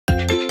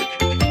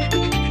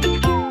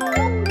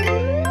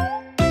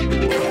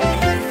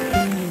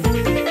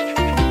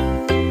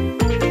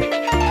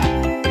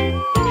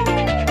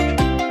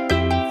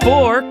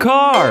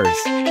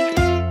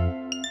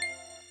flowers.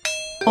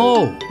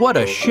 Oh, what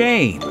a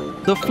shame!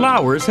 The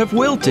flowers have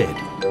wilted.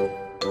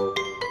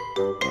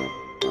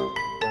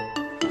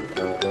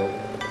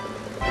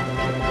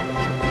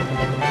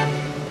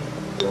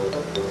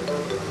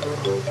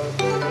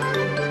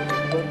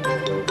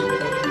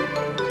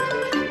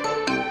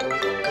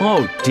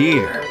 Oh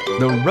dear,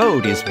 the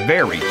road is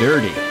very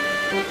dirty.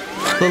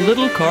 The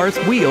little car's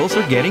wheels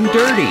are getting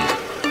dirty.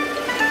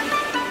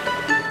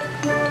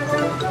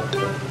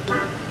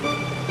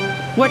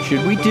 What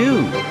should we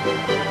do?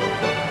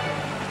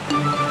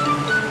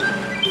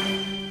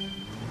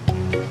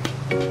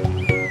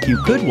 You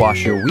could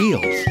wash your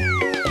wheels.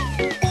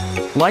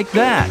 Like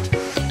that.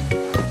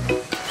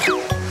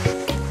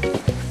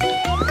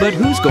 But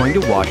who's going to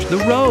wash the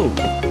road?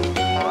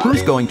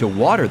 Who's going to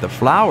water the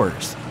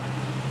flowers?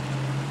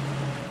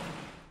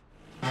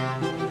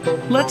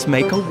 Let's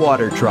make a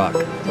water truck.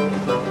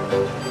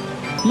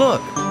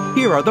 Look,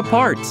 here are the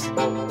parts.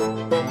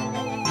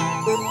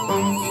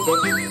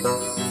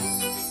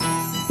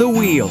 The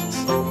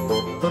wheels.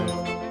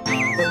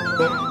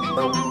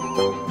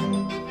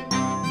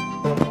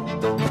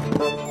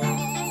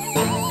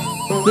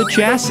 The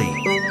chassis.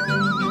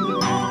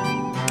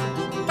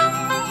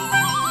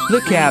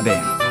 The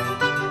cabin.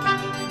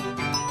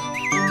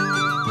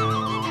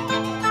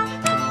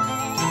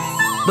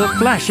 The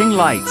flashing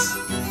lights.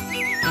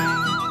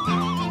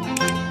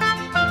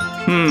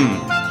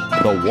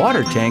 The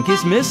water tank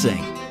is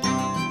missing.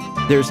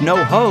 There's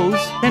no hose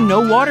and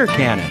no water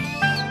cannon.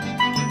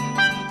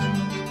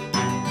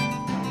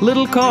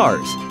 Little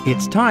cars,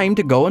 it's time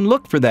to go and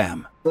look for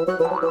them.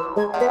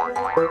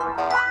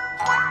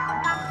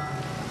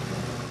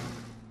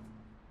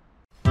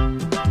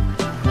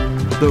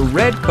 The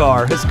red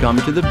car has come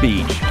to the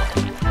beach.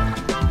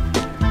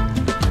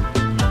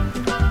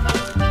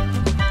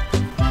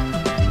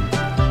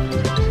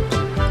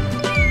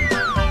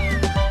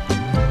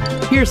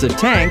 Here's a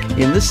tank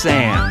in the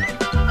sand,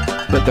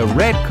 but the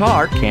red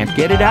car can't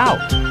get it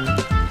out.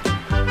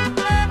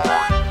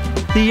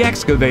 The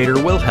excavator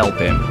will help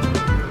him.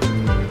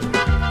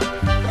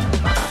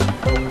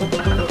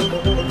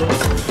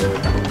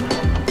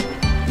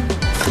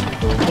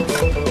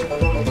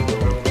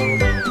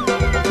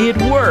 It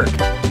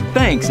worked!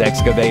 Thanks,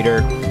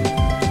 excavator.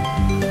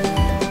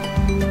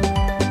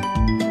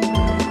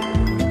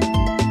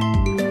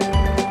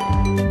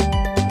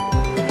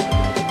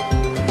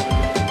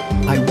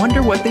 I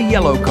wonder what the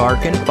yellow car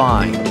can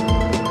find.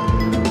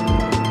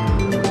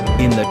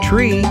 In the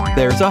tree,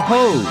 there's a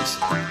hose.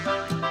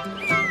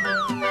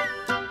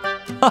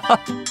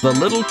 The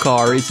little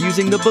car is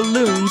using the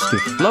balloons to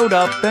float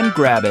up and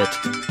grab it.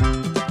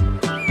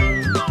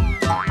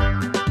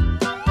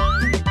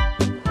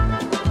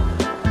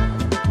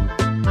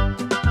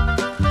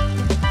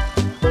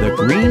 The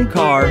green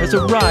car has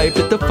arrived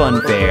at the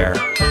fun fair.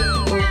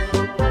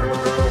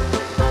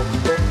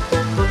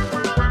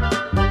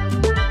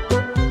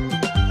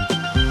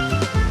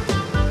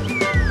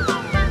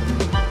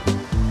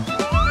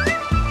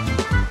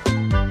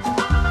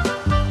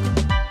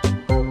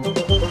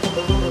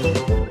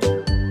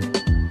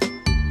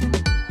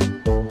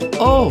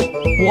 Oh,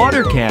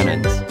 water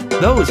cannons.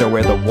 Those are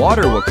where the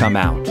water will come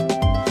out.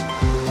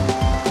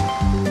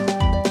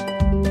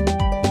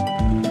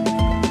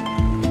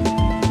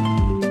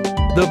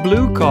 The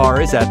blue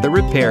car is at the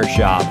repair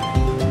shop.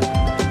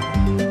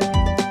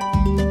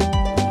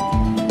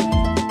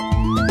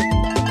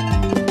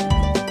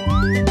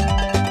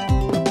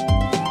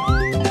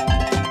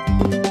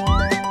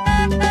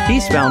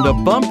 He's found a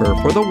bumper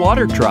for the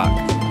water truck.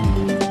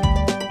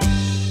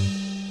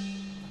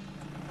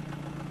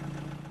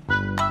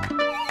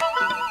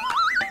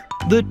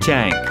 The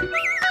tank.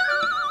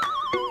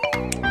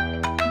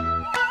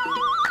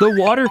 The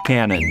water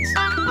cannons.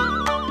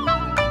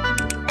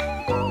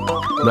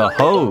 The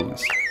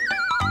hose.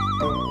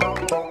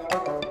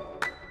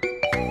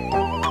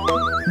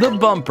 The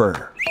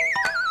bumper.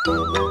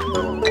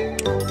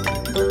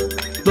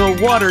 The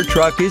water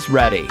truck is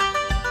ready.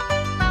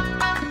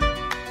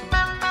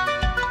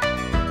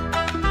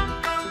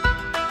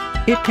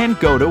 It can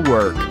go to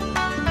work.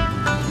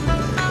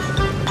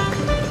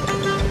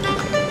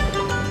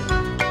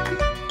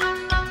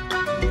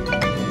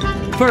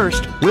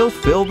 First, we'll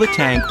fill the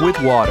tank with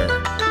water.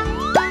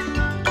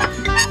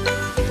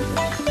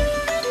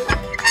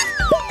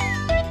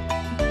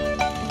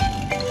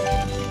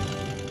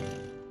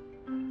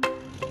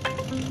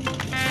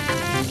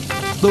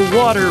 The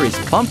water is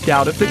pumped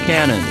out of the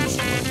cannons.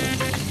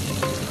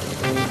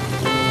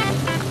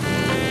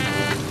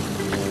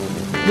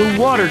 The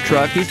water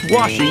truck is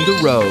washing the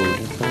road.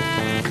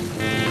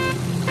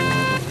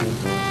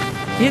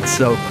 It's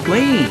so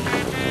clean.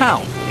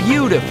 How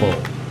beautiful!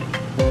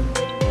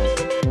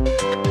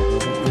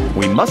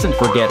 We mustn't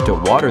forget to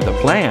water the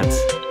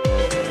plants.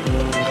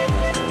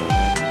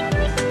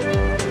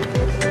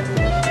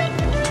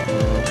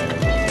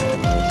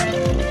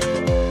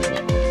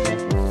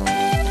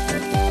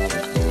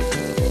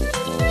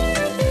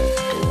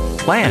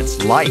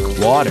 Plants like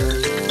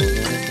water.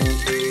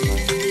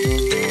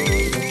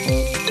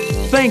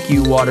 Thank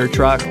you, water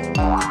truck.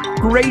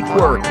 Great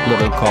work,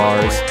 little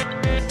cars.